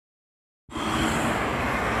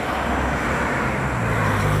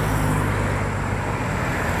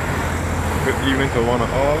evening to one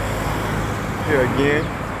and all. Here again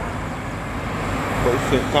by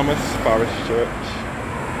St. Thomas Parish Church.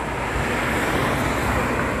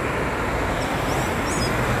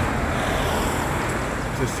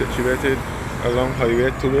 It is situated along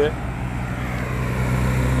Highway 2A.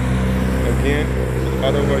 Again,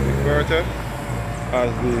 otherwise referred to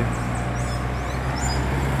as the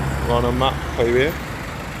Roadway Highway.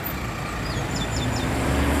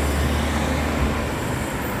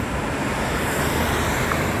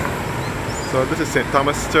 So this is St.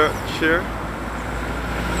 Thomas Church here.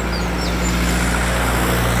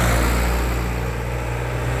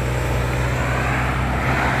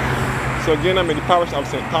 So again, I'm in the parish of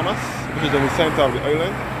St. Thomas, which is in the center of the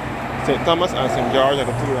island. St. Thomas and St. George are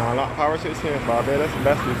the two landlocked parishes here in Barbados,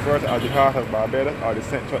 best referred to as the heart of Barbados or the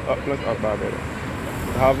central uplands of Barbados.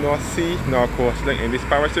 We have no sea nor coastline in these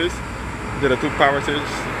parishes. They're the two parishes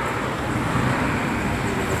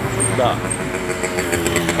that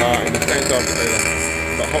in the center of the island.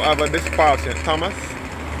 But however, this parish, St. Thomas,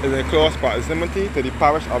 is in close proximity to the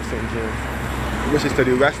parish of St. James, which is to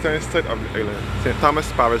the western side of the island. St.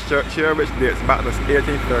 Thomas Parish Church here, which dates back to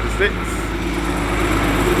 1836.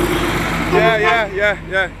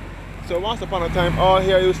 Yeah. So once upon a time, all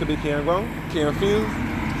here used to be cane ground, cane fields,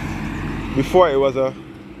 before it was a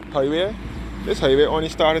highway. This highway only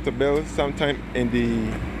started to build sometime in the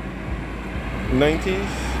 90s.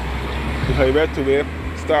 The highway to where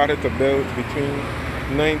started to build between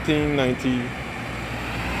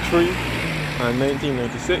 1993 and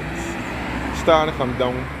 1996. Started from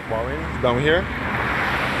down here,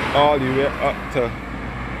 all the way up to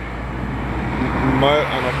mile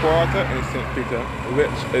and a quarter in St. Peter,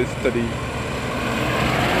 which is to the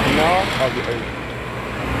north of the island.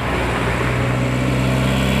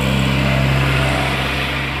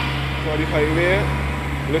 So the highway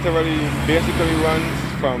literally basically runs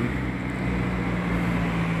from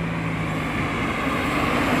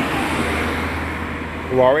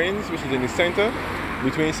Environs, which is in the center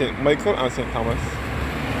between St. Michael and St. Thomas,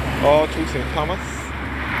 all through St. Thomas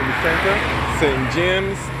in the center, St.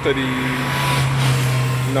 James to the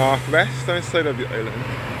northwestern side of the island,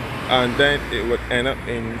 and then it would end up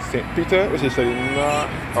in St. Peter, which is to the north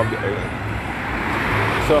of the island.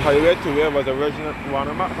 So Highway 2A was originally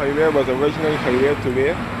Highway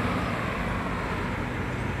 2A.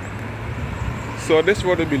 So this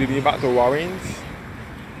road will be leading back to Environs,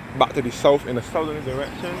 back to the south in the southern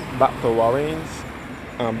direction, back to Environs,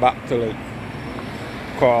 and back to like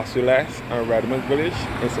Portvale and Redmond Village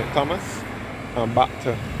in St. Thomas, and back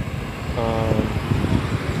to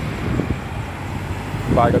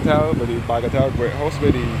Bagatelle, with the Bagatelle Great House,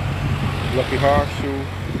 with the Lucky Horseshoe,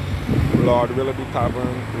 Lord Willoughby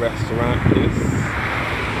Tavern restaurant is,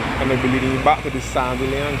 and it'll be leading you back to the Sandy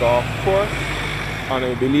Lane Golf Course, and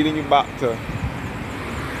it'll be leading you back to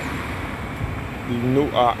the New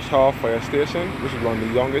Arch Hall Fire Station, which is one of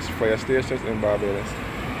the youngest fire stations in Barbados,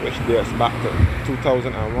 which dates back to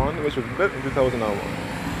 2001, which was built in 2001.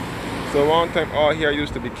 So one time all here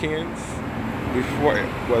used to be canes before it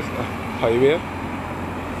was a highway.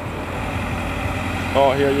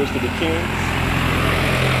 All here used to be canes,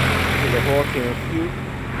 the whole cane field,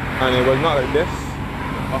 and it was not like this,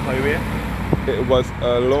 a highway. It was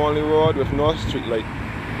a lonely road with no street light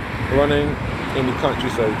running in the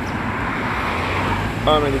countryside.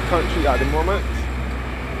 I'm in the country at the moment.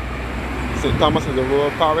 St. Thomas is a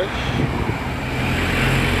rural parish.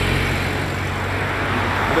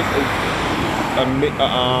 This is a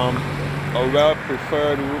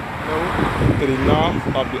well-preferred route now to the north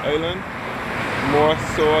of the island, more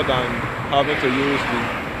so than having to use the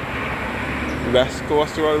West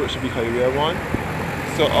Coast Road, which should be Highway 1.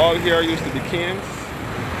 So all here used to be canes.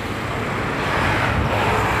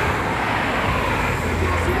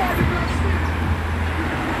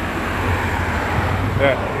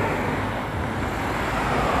 Yeah.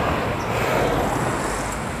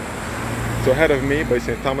 So ahead of me by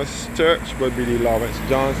St. Thomas Church will be the Lawrence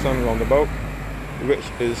Johnson roundabout,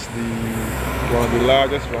 which is one of the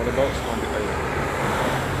largest roundabouts on the island.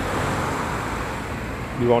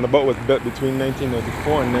 The roundabout was built between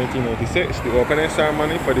 1994 and 1996. The opening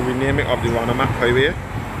ceremony for the renaming of the Roadway Highway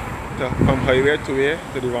from Highway 2A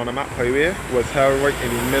to the Roadway Highway was held right in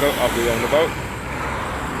the middle of the roundabout.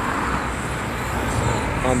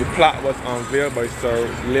 And the plaque was unveiled by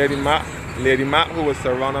Lady Mack, who was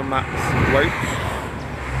Sir Ronald Mack's wife.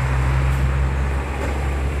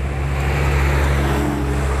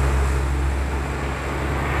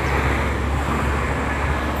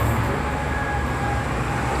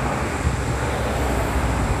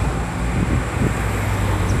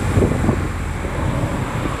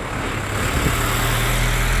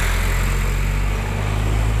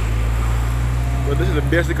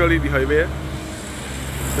 basically the highway.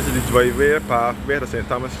 This is the driveway pathway to St.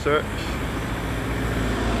 Thomas Church.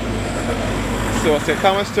 So St.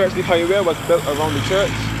 Thomas Church, the highway was built around the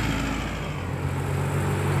church.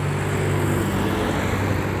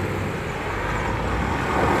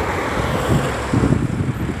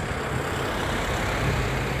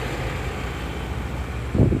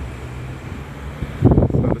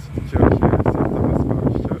 So this is the church here, St. Thomas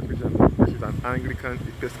Parish Church, which is an Anglican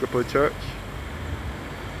Episcopal church.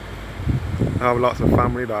 I have lots of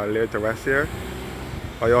family that are laid to rest here.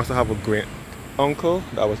 I also have a great uncle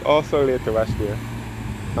that was also laid to rest here.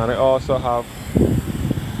 And I also have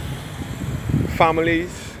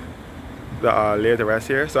families that are laid to rest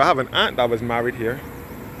here. So I have an aunt that was married here.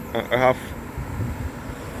 And I have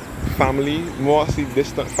family, mostly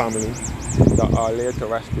distant family, that are laid to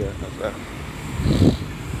rest here as well.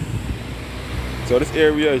 So this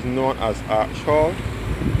area is known as Arch Hall.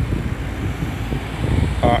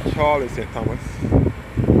 Arch Hall in St. Thomas.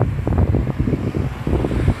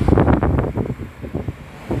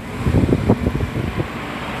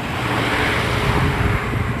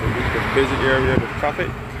 Busy area with traffic.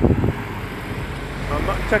 I'm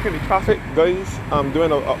not checking the traffic, guys. I'm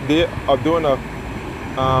doing an update. I'm doing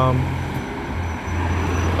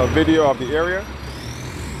a video of the area,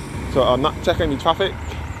 so I'm not checking the traffic.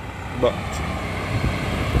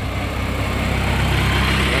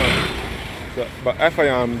 But if I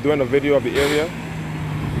am doing a video of the area,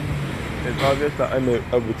 it's obvious that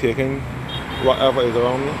I'll be taking whatever is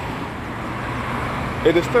around me.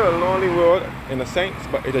 It is still a lonely road in a sense,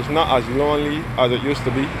 but it is not as lonely as it used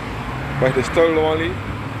to be. But it is still lonely.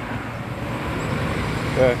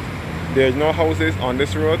 There is no houses on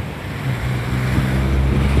this road.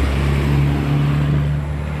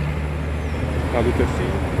 As you can see,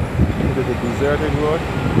 it is a deserted road.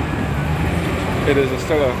 It is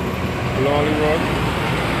still a lonely road,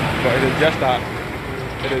 but it is just that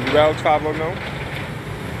it is well traveled now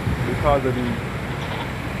because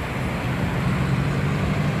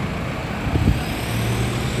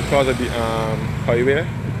of the highway.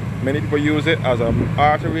 Many people use it as an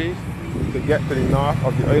artery to get to the north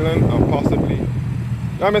of the island and possibly.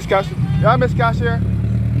 Yeah, Miss Cashier. Yeah, Miss Cashier.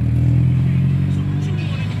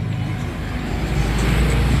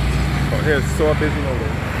 Oh, here it's so busy now,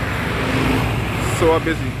 though. So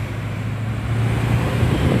busy.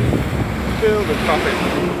 Filled with traffic.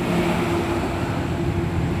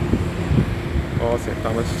 Oh, St.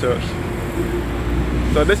 Thomas Church.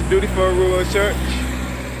 So this beautiful rural church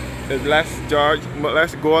is less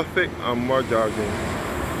Gothic and more Georgian.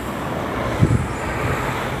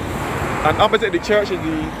 And opposite the church is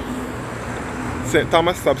the St.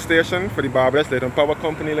 Thomas substation for the Barbados Light and Power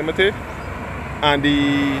Company Limited. And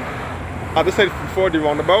the other side before the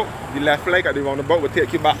roundabout, the left leg at the roundabout will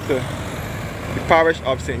take you back to the parish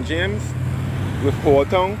of St. James with Old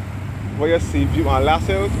Town, where you see View and Lass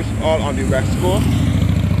Hills, which is all on the west coast.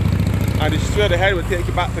 And the straight ahead will take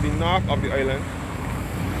you back to the north of the island,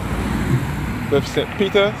 with St.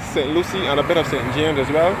 Peter, St. Lucy and a bit of St. James as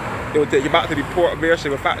well. It will take you back to the Portvale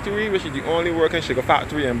sugar factory, which is the only working sugar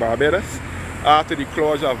factory in Barbados, after the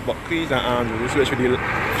closure of Buckley's and Andrews, which were the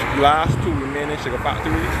last two remaining sugar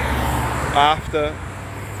factories.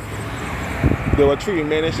 There were three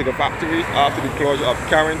remaining sugar factories after the closure of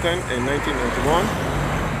Carrington in 1991.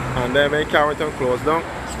 And then when Carrington closed down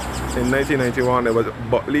in 1991, there was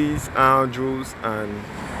Buckley's, Andrews and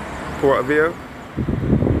Portvale.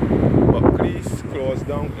 Closed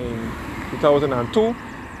down in 2002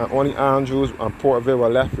 and only Andrews and Portvale were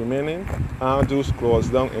left remaining. Andrews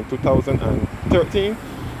closed down in 2013,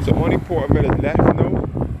 so only Portvale is left now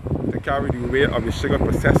to carry the weight of the sugar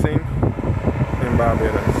processing in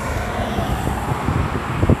Barbados.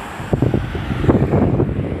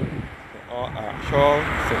 All at Charles,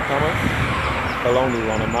 St. Thomas, along the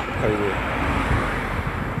Roanoke Highway.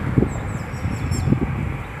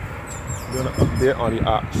 Doing an update on the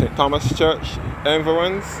St. Thomas Church,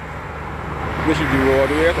 Environs, which is the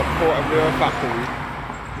roadway to Portvale factory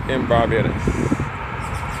in Barbados.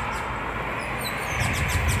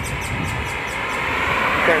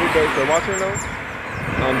 Thank you guys for watching now,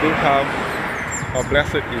 and do have a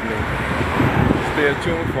blessed evening. Stay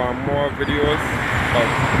tuned for more videos of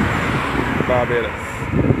Barbados.